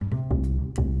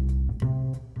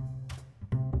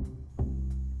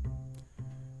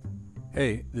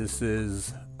Hey, this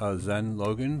is Zen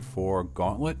Logan for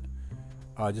Gauntlet.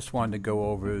 I just wanted to go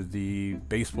over the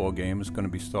baseball game. It's going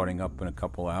to be starting up in a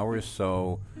couple hours,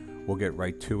 so we'll get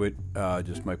right to it.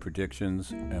 Just my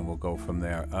predictions, and we'll go from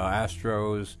there.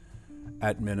 Astros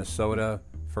at Minnesota.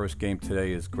 First game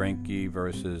today is Greinke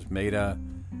versus Maeda.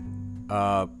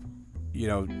 Uh, you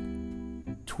know,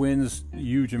 Twins,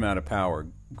 huge amount of power.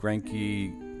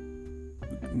 Greinke,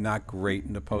 not great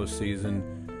in the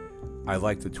postseason. I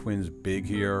like the Twins big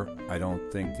here. I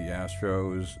don't think the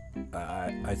Astros,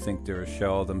 I think they're a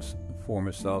shell of them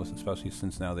former selves, especially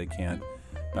since now they can't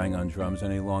bang on drums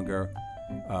any longer.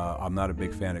 I'm not a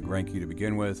big fan of Greinke to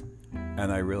begin with,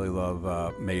 and I really love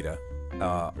Maeda.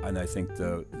 And I think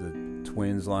the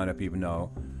Twins lineup, even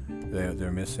though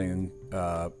they're missing,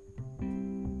 I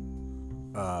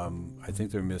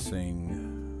think they're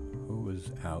missing, who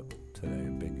was out today,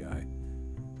 a big guy.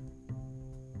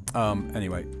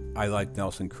 Anyway, I like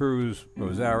Nelson Cruz,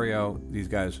 Rosario. These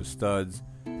guys are studs.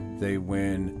 They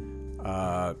win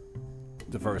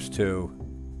the first two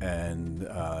and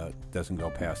doesn't go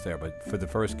past there. But for the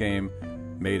first game,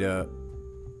 Maeda,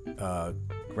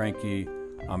 Greinke,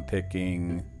 I'm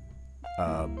picking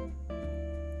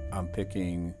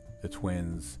the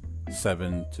Twins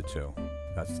 7-2.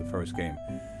 That's the first game.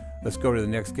 Let's go to the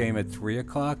next game at 3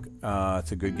 o'clock.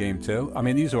 It's a good game, too. I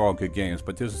mean, these are all good games,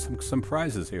 but there's some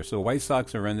prizes here. So the White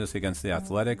Sox are in this against the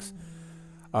Athletics.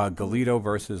 Galito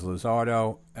versus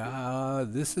Luzardo.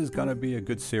 This is going to be a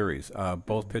good series.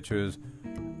 Both pitchers,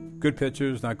 good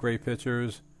pitchers, not great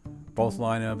pitchers. Both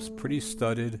lineups, pretty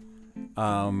studded.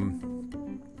 I'll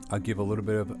give a little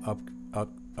bit of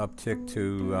uptick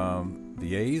to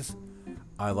the A's.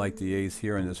 I like the A's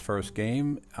here in this first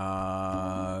game.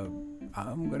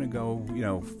 I'm going to go,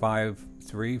 5-3,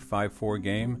 5-4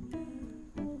 game.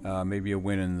 Maybe a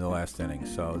win in the last inning.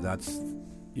 So that's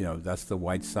the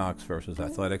White Sox versus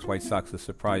Athletics. White Sox, a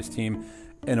surprise team.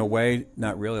 In a way,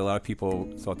 not really. A lot of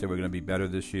people thought they were going to be better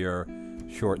this year.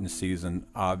 Shortened season,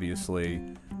 obviously.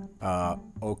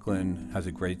 Oakland has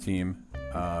a great team.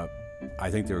 I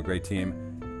think they're a great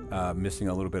team. Missing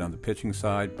a little bit on the pitching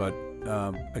side. But,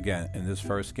 again, in this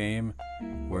first game,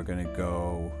 we're going to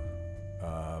go...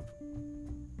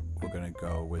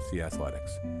 with the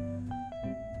Athletics.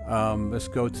 Let's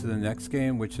go to the next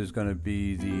game, which is going to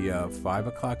be the 5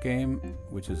 o'clock game,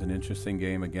 which is an interesting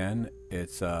game again.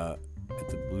 It's at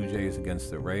the Blue Jays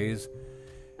against the Rays.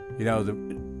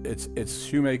 It's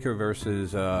Shoemaker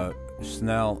versus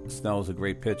Snell. Snell's a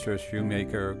great pitcher.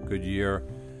 Shoemaker, good year.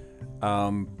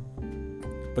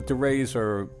 But the Rays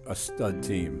are a stud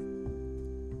team.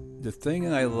 The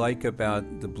thing I like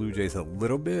about the Blue Jays a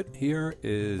little bit here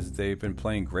is they've been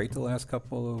playing great the last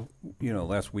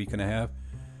last week and a half.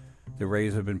 The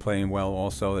Rays have been playing well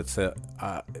also.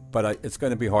 But it's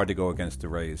going to be hard to go against the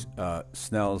Rays.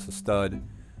 Snell's a stud.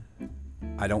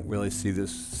 I don't really see this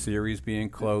series being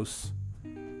close.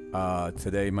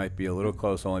 Today might be a little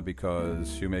close only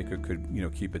because Shoemaker could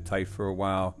keep it tight for a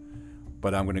while.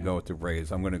 But I'm going to go with the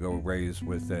Rays. I'm going to go Rays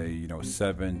with a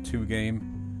 7-2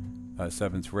 game.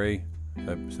 7-3,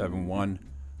 7-1,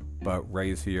 but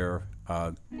Rays here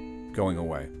going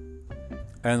away.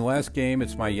 And last game,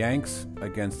 it's my Yanks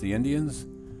against the Indians.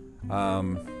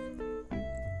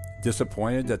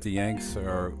 Disappointed that the Yanks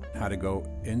had to go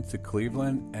into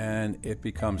Cleveland, and it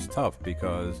becomes tough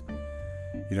because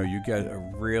you get a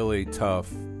really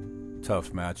tough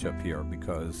matchup here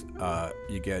because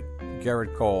you get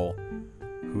Garrett Cole,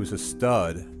 who's a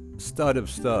stud of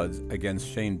studs, against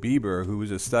Shane Bieber, who is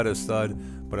a stud of stud,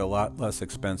 but a lot less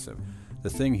expensive. The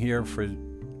thing here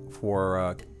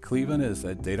for Cleveland is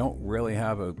that they don't really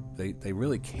they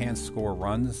really can't score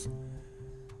runs.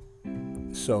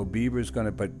 So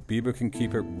Bieber can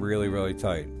keep it really, really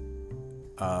tight.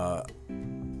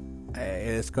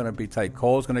 It's going to be tight.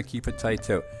 Cole's going to keep it tight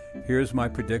too. Here's my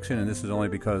prediction, and this is only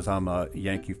because I'm a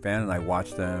Yankee fan and I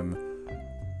watch them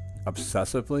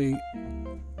obsessively.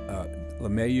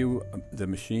 LeMahieu, the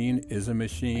machine, is a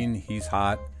machine. He's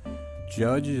hot.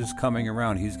 Judge is coming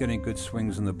around. He's getting good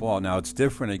swings in the ball. Now, it's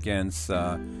different against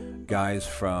guys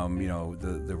from,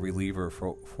 the reliever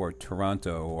for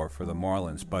Toronto or for the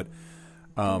Marlins. But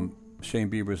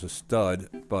Shane Bieber's a stud,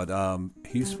 but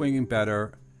he's swinging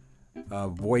better.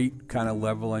 Voit kind of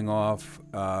leveling off.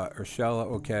 Urshela,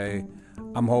 okay.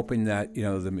 I'm hoping that,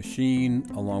 the machine,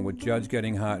 along with Judge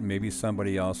getting hot, and maybe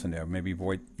somebody else in there. Maybe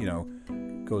Voit,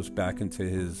 goes back into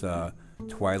his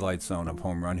twilight zone of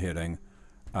home run hitting.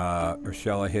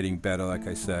 Urshela hitting better, like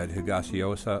I said.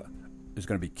 Higasiosa is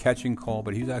going to be catching Cole,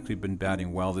 but he's actually been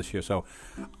batting well this year. So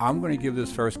I'm going to give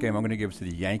this first game, I'm going to give it to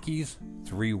the Yankees,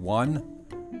 3-1.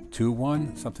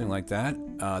 2-1, something like that.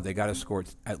 They got to score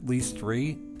at least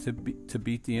 3 to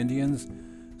beat the Indians.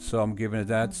 So I'm giving it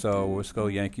that. So let's go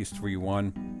Yankees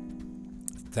 3-1.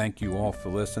 Thank you all for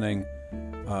listening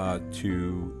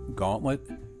to Gauntlet.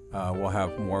 We'll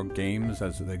have more games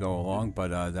as they go along,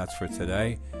 but that's for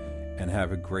today. And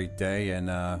have a great day and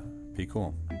be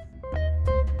cool.